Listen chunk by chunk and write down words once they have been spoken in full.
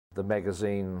The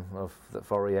magazine that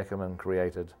Forrest Ackerman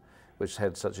created, which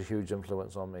had such a huge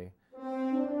influence on me.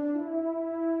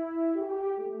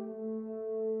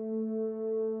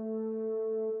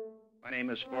 My name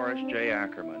is Forrest J.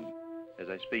 Ackerman. As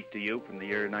I speak to you from the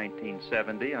year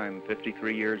 1970, I'm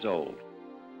 53 years old.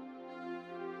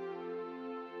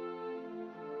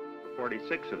 For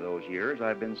 46 of those years,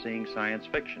 I've been seeing science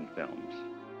fiction films.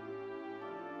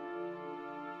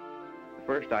 The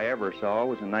first I ever saw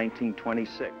was in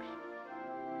 1926.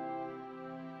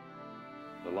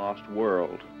 The Lost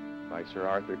World by Sir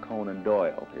Arthur Conan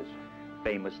Doyle, his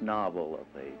famous novel of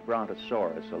the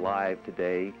brontosaurus alive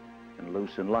today and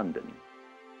loose in London.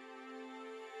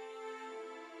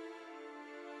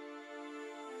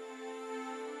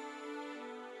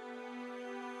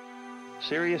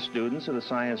 Serious students of the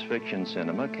science fiction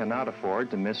cinema cannot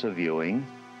afford to miss a viewing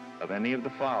of any of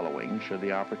the following should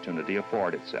the opportunity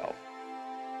afford itself.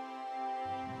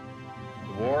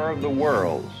 The War of the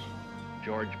Worlds,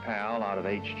 George Pal out of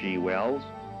H.G. Wells,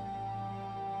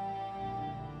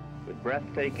 with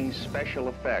breathtaking special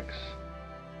effects,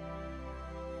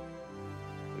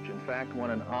 which in fact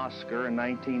won an Oscar in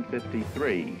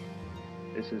 1953.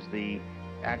 This is the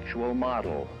actual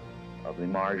model of the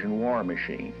Martian war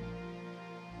machine.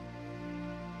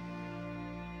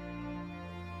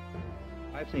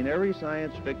 I've seen every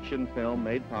science fiction film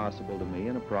made possible to me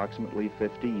in approximately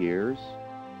 50 years.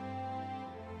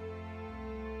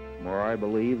 More, I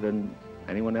believe, than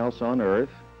anyone else on Earth.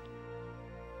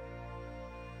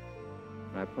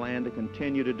 I plan to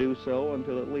continue to do so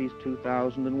until at least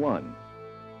 2001.